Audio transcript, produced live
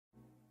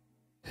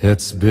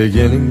It's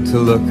beginning to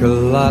look a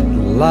lot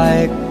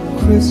like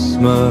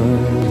Christmas.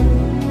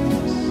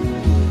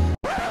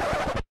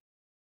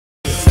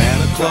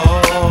 Santa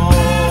Claus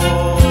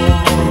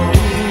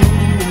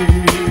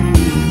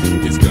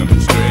is coming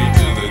straight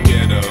to the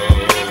ghetto.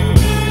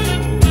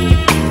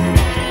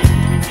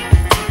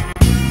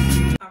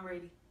 I'm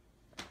ready.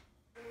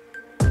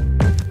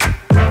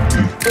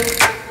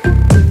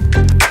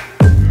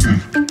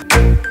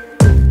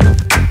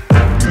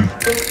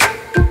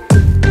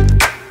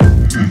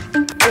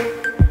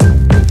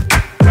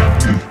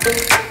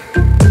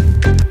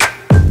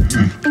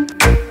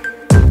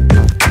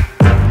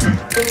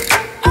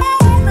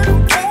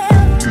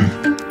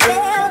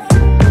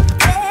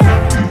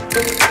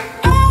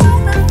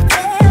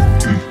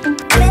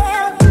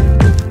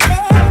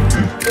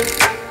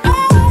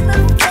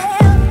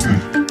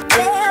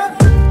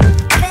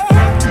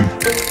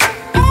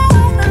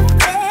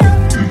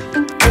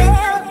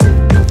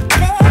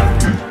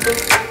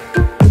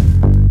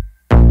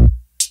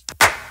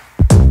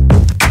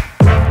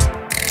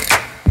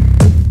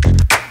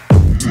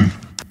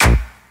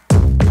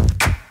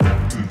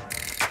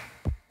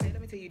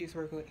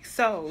 Real quick.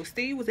 So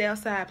Steve was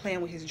outside playing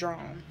with his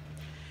drone.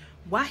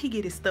 Why he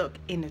get it stuck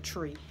in the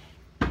tree?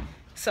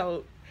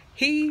 So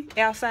he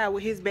outside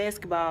with his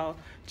basketball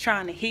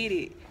trying to hit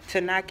it to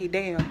knock it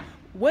down.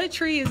 What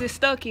tree is it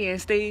stuck in,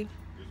 Steve?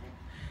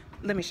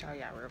 Let me show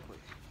y'all real quick.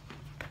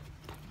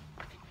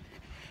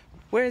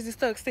 Where is it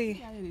stuck, Steve?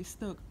 Yeah, it is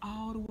stuck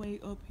all the way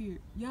up here.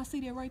 Y'all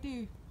see that right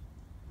there?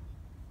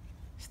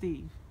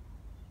 Steve.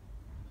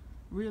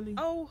 Really?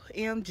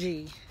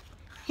 OMG.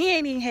 He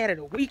ain't even had it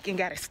a week and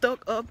got it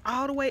stuck up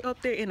all the way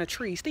up there in a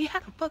tree. Steve,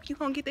 how the fuck you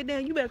gonna get that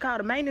down? You better call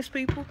the maintenance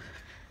people.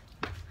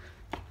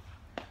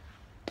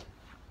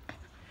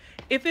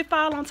 If it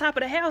fall on top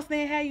of the house,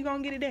 then how you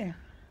gonna get it down?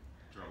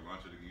 Try to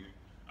launch it again.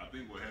 I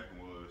think what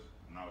happened was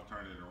when I was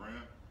turning it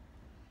around,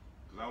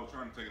 because I was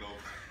trying to take it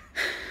over.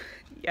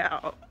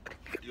 Y'all.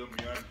 You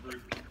want me honest, Bree?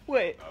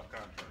 What? I was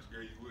kind of trying to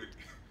scare you with it.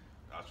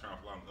 I was trying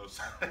to fly on the other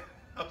side.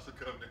 I was to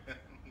come down.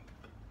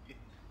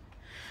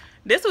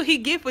 That's what he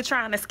get for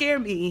trying to scare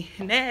me.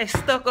 And that's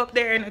stuck up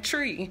there in a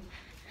tree.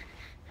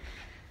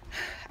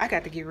 I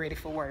got to get ready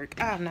for work.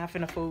 I'm not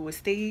finna fool with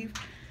Steve.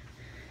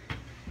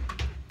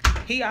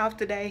 He off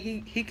today.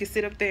 He can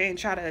sit up there and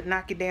try to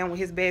knock it down with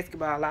his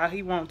basketball all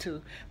he want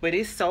to. But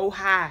it's so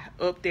high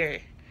up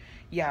there.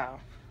 Y'all.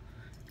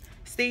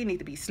 Steve need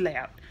to be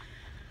slapped.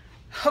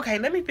 Okay,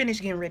 let me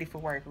finish getting ready for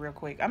work real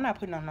quick. I'm not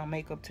putting on no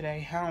makeup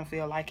today. I don't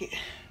feel like it.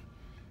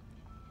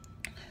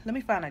 Let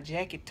me find a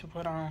jacket to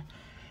put on.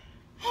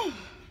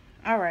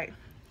 All right,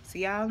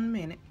 see y'all in a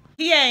minute.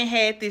 He ain't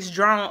had this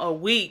drone a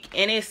week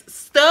and it's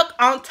stuck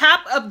on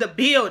top of the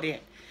building.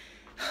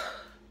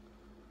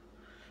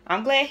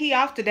 I'm glad he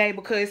off today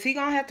because he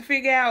gonna have to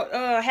figure out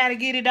how to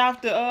get it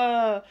off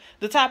the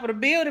top of the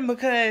building,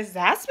 because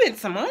I spent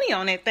some money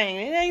on that thing.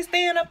 It ain't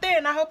staying up there,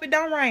 and I hope it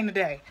don't rain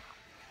today.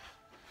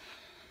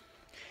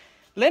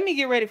 Let me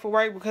get ready for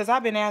work because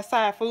I've been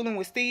outside fooling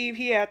with Steve.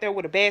 He out there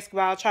with a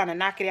basketball trying to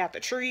knock it out the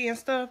tree and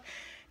stuff.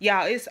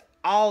 Y'all, it's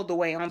all the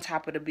way on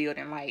top of the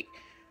building, like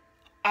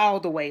all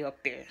the way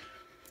up there.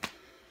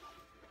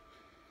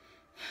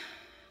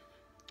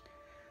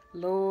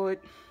 Lord,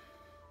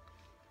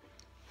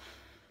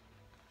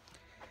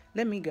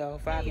 let me go,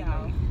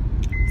 Father.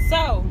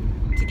 So,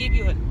 to give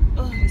you a,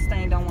 this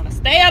thing don't want to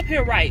stay up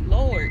here right,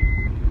 Lord.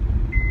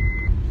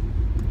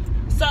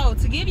 So,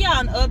 to give y'all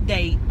an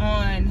update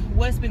on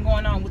what's been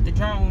going on with the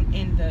drone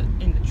in the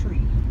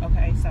tree.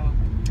 Okay, so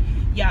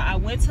yeah, I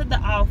went to the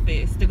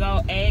office to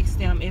go ask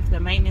them if the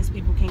maintenance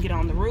people can get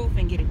on the roof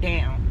and get it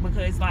down,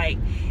 because like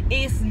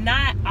it's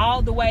not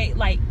all the way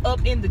like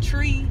up in the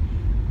tree.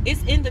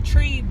 It's in the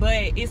tree,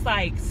 but it's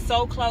like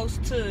so close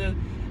to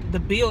the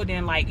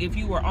building, like if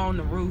you were on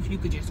the roof you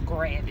could just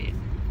grab it.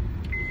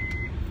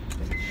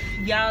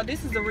 Y'all,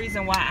 this is the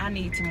reason why I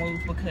need to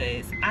move,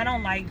 because I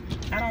don't like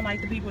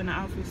the people in the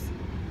office.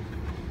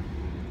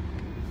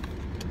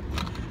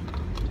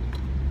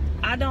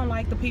 I don't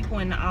like the people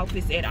in the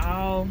office at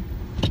all.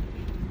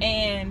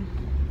 And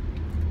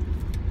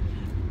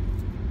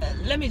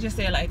let me just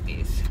say it like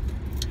this.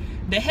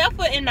 The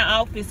helper in the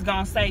office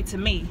gonna say to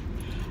me,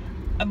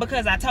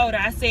 because I told her,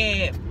 I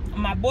said,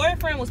 my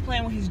boyfriend was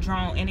playing with his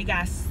drone and it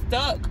got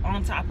stuck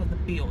on top of the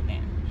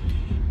building.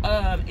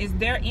 Is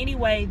there any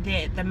way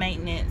that the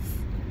maintenance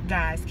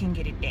guys can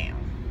get it down?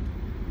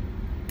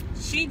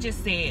 She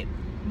just said,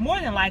 more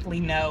than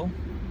likely no.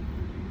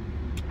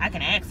 I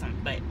can ask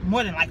them, but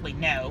more than likely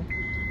no.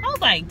 I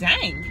was like,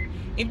 dang.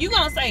 If you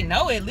gonna say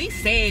no, at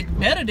least say it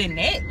better than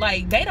that.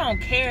 Like, they don't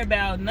care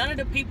about none of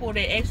the people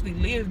that actually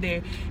live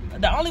there.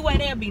 The only way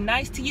they'll be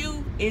nice to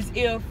you is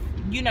if,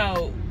 you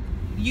know,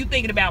 you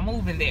thinking about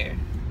moving there.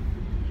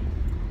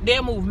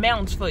 They'll move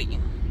mountains for you.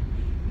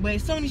 But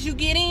as soon as you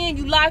get in,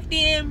 you locked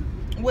in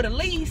with a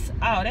lease,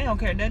 oh, they don't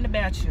care nothing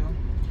about you.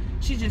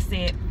 She just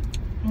said,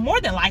 more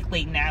than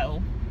likely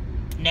no.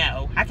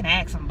 No. I can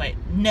ask them, but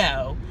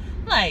no.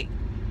 Like,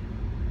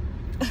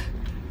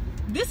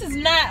 this is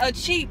not a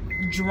cheap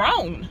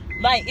drone.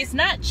 Like, it's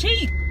not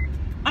cheap.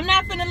 I'm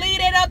not finna leave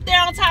that up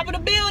there on top of the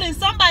building.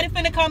 Somebody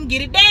finna come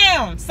get it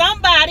down.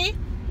 Somebody.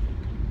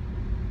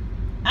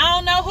 I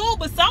don't know who,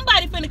 but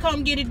somebody finna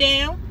come get it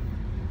down.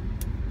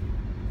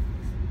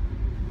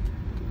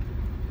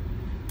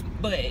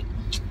 But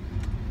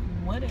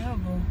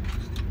whatever.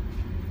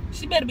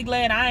 She better be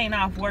glad I ain't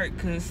off work,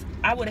 cause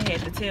I would have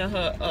had to tell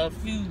her a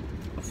few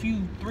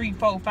 3,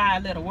 4,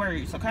 5 letter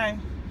words, okay?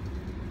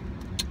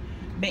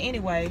 But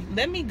anyway,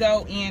 let me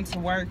go into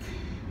work.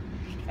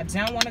 I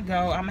don't want to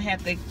go. I'm gonna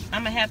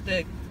have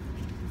to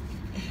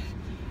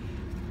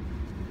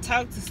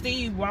talk to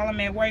Steve while I'm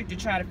at work to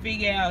try to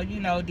figure out, you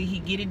know, did he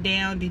get it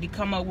down? Did he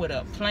come up with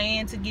a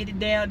plan to get it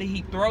down? Did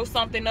he throw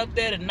something up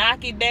there to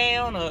knock it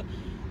down,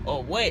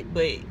 or what?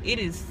 But it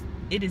is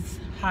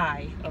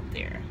high up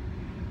there.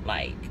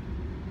 Like,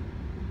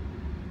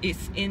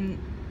 it's in,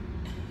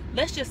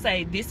 let's just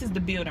say this is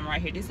the building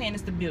right here. This hand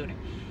is the building.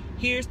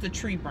 Here's the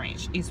tree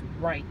branch. It's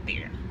right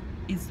there.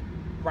 It's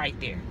right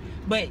there.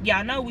 But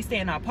y'all know we stay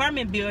in an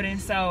apartment building,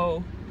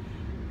 so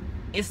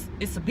it's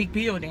a big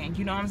building.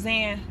 You know what I'm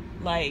saying?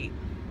 Like,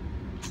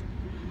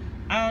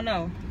 I don't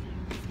know.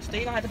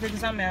 Still gonna have to figure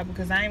something out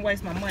because I ain't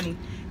waste my money.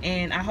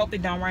 And I hope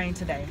it don't rain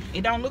today.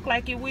 It don't look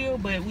like it will,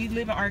 but we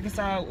live in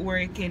Arkansas where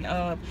it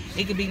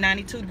could be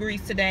 92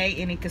 degrees today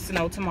and it could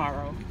snow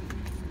tomorrow.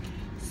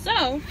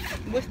 So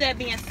with that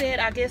being said,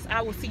 I guess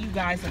I will see you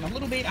guys in a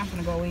little bit. I'm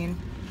gonna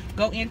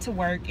go into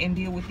work and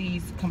deal with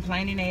these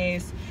complaining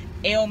ass,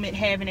 ailment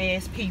having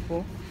ass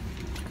people.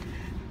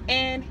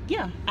 And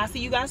yeah, I'll see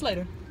you guys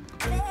later.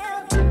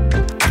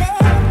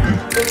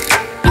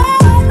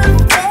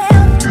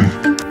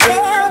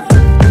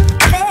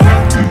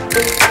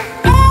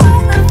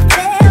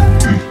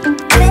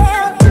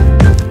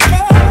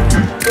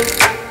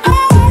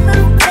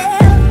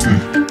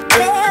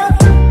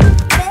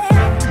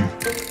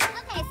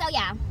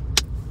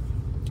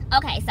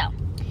 Okay, so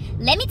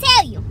let me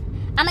tell you,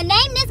 I'm gonna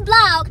name this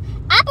vlog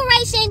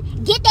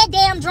Operation Get That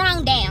Damn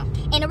Drone Down.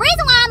 And the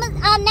reason why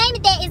I'm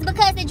naming that is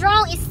because the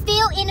drone is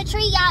still in the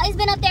tree, y'all. It's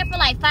been up there for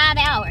like 5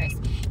 hours.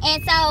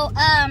 And so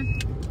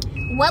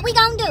what we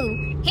gonna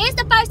do, here's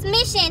the first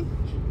mission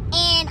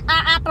in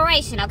our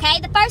operation, okay?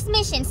 The first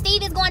mission,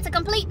 Steve is going to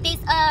complete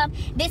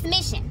this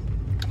mission,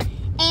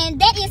 and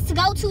that is to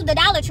go to the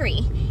Dollar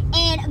Tree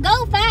and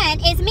go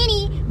find as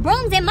many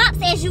brooms and mops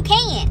as you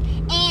can.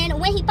 And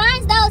when he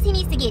finds those, he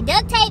needs to get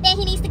duct tape and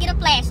he needs to get a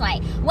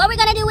flashlight. What we're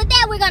gonna do with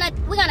that, we're gonna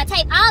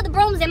tape all the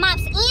brooms and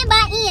mops end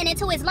by end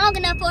until it's long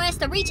enough for us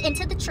to reach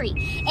into the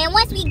tree. And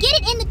once we get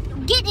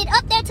it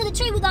up there to the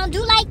tree, we're gonna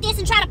do like this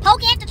and try to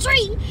poke at the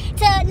tree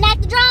to knock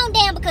the drone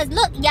down. Because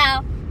look,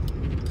 y'all,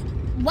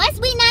 once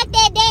we knock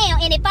that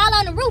down and it fall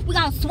on the roof, we're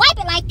gonna swipe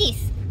it like this.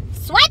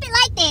 Swipe it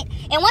like that.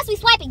 And once we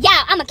swipe it,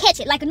 y'all, I'm gonna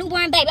catch it like a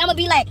newborn baby. I'm gonna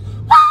be like,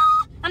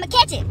 ah! I'm gonna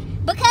catch it.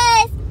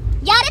 Because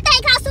y'all, that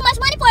thing costs too much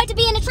money for it to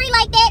be in a tree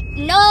like that.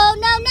 No,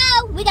 no,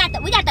 no. We got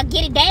to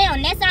get it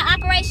down. That's our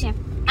operation.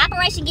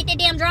 Operation Get That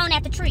Damn Drone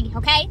at the tree,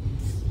 okay?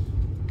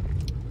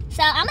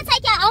 So I'm gonna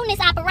take y'all on this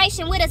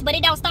operation with us, but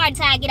it don't start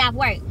until I get off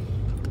work.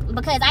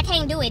 Because I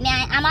can't do it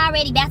now. I'm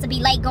already about to be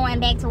late going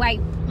back to work.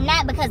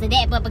 Not because of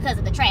that, but because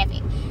of the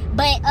traffic.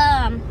 But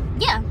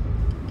yeah.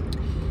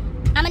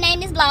 I'm gonna name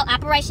this vlog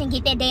Operation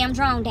Get That Damn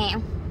Drone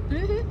Down.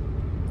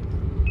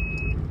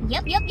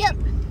 Yep.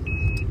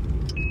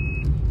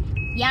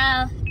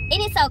 Y'all, it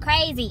is so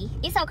crazy.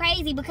 It's so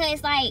crazy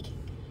because, like,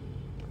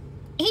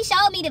 he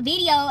showed me the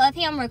video of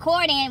him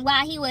recording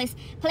while he was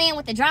playing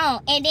with the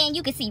drone, and then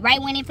you could see right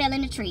when it fell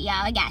in the tree,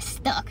 y'all, it got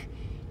stuck.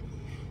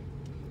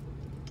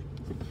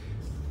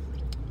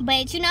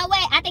 But you know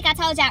what? I think I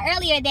told y'all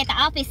earlier that the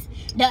office,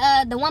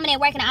 the woman that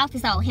work in the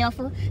office so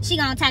helpful. She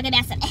gonna talk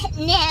about some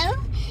no.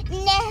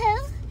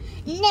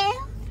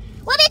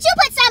 Well, bitch, you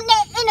put something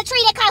in the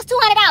tree that costs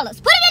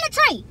 $200. Put it in the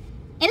tree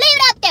and leave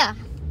it up there.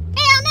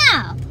 Hell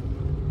no.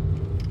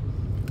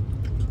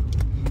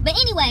 But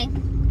anyway,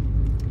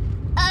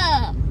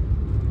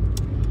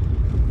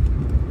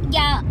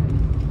 y'all,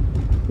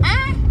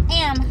 I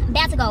am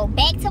about to go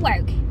back to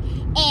work,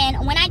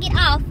 and when I get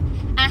off,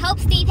 I hope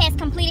Steve has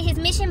completed his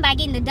mission by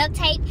getting the duct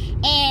tape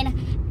and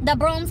the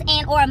brooms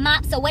and or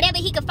mops or whatever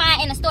he could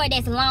find in a store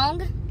that's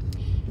long.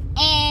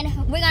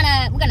 And we're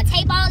gonna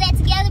tape all that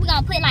together. We're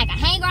gonna put like a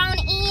hanger on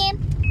the end.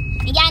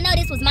 And y'all know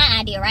this was my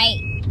idea, right?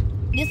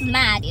 This was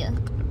my idea.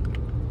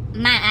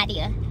 My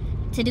idea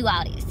to do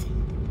all this.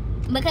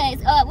 Because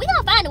we're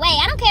gonna find a way.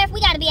 I don't care if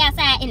we gotta be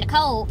outside in the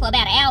cold for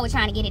about an hour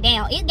trying to get it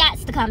down. It got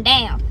to come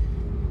down.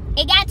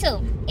 It got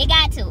to. It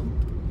got to.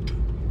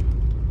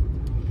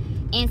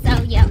 And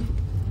so, yeah.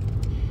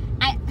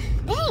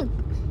 Dang.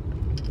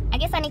 I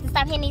guess I need to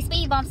stop hitting these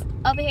speed bumps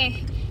over here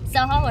so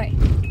hard.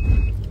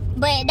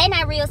 But they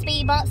not real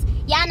speed bumps.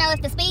 Y'all know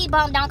if the speed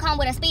bump don't come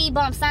with a speed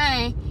bump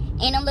sign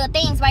and them little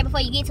things right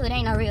before you get to it,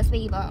 ain't no real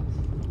speed bump.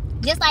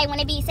 Just like when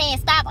it be saying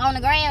stop on the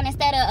ground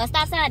instead of a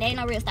stop sign, there ain't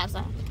no real stop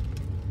sign.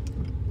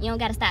 You don't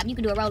gotta stop. You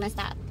can do a rolling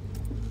stop.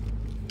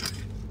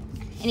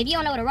 And if you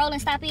don't know what a rolling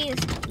stop is,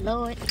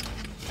 Lord,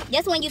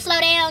 that's when you slow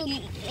down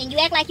and you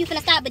act like you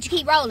finna stop, but you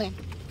keep rolling.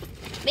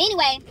 But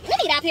anyway, let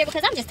me get out here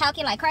because I'm just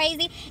talking like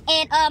crazy.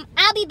 And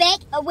I'll be back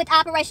with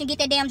Operation Get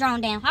That Damn Drone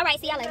Down. All right,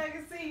 see y'all later. As you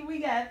can see, we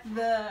got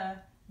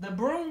the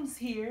brooms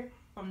here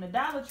from the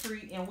Dollar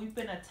Tree, and we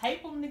finna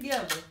tape them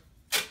together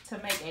to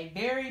make a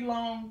very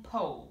long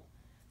pole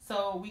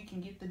so we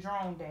can get the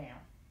drone down.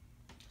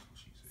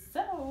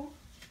 So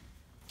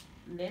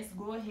let's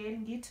go ahead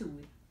and get to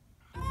it.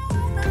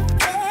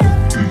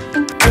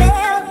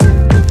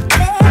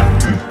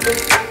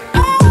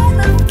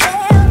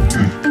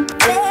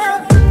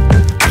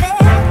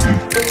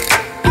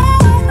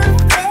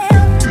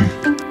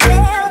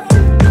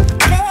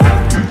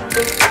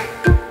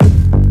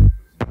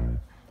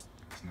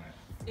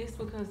 It's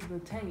because of the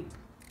tape.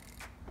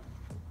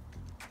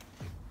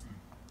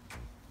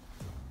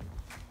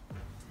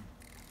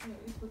 Yeah,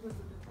 it's because of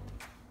the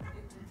tape.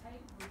 If the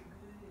tape was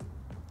good, then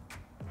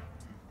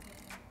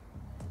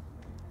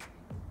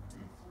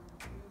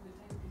some real good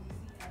tape. Do you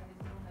see how it's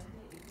doing like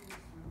that? If it was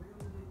some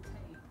real good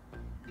tape,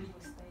 it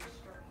would stay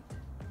straight.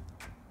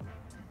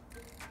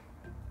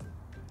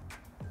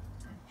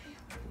 I think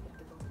I have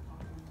to go to the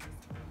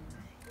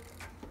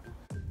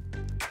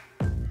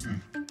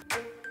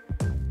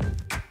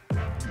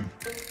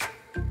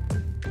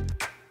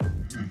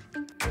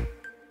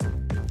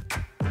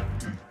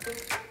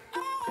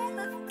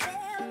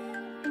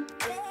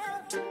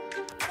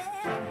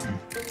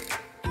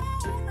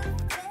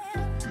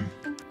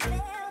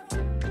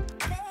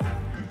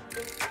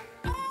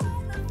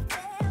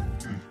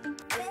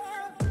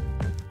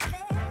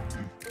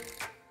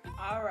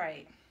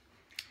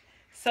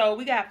So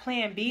we got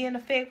plan B in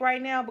effect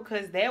right now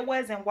because that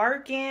wasn't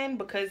working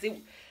because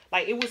it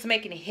was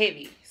making it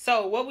heavy.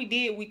 So what we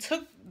did, we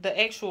took the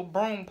actual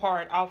broom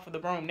part off of the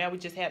broom. Now we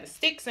just have the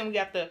sticks and we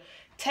got to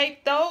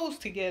tape those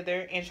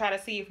together and try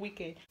to see if we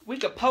could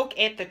poke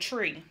at the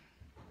tree.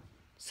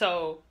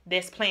 So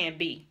that's plan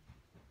B.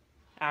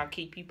 I'll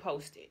keep you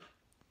posted.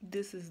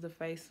 This is the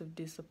face of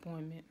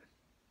disappointment.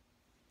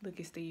 Look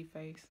at Steve's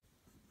face.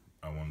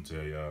 I want to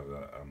tell y'all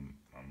that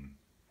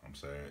I'm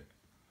sad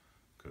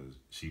because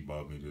she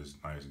bought me this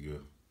nice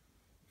gift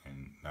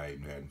and I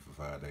even had it for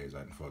 5 days. I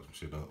didn't fuck some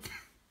shit up.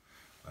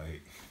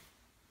 Like,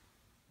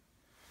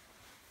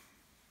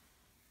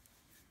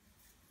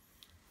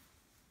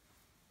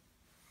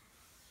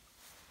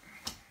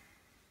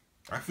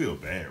 I feel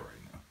bad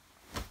right now.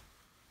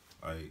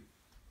 Like,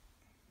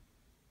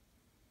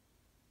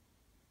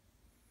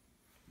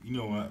 you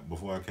know what?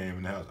 Before I came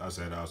in the house, I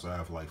sat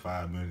outside for like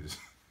 5 minutes.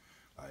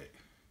 Like,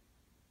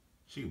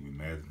 she would be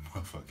mad at the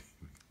motherfucker.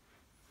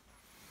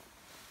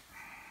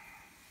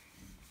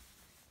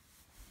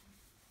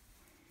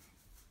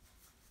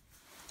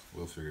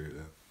 We'll figure it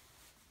out.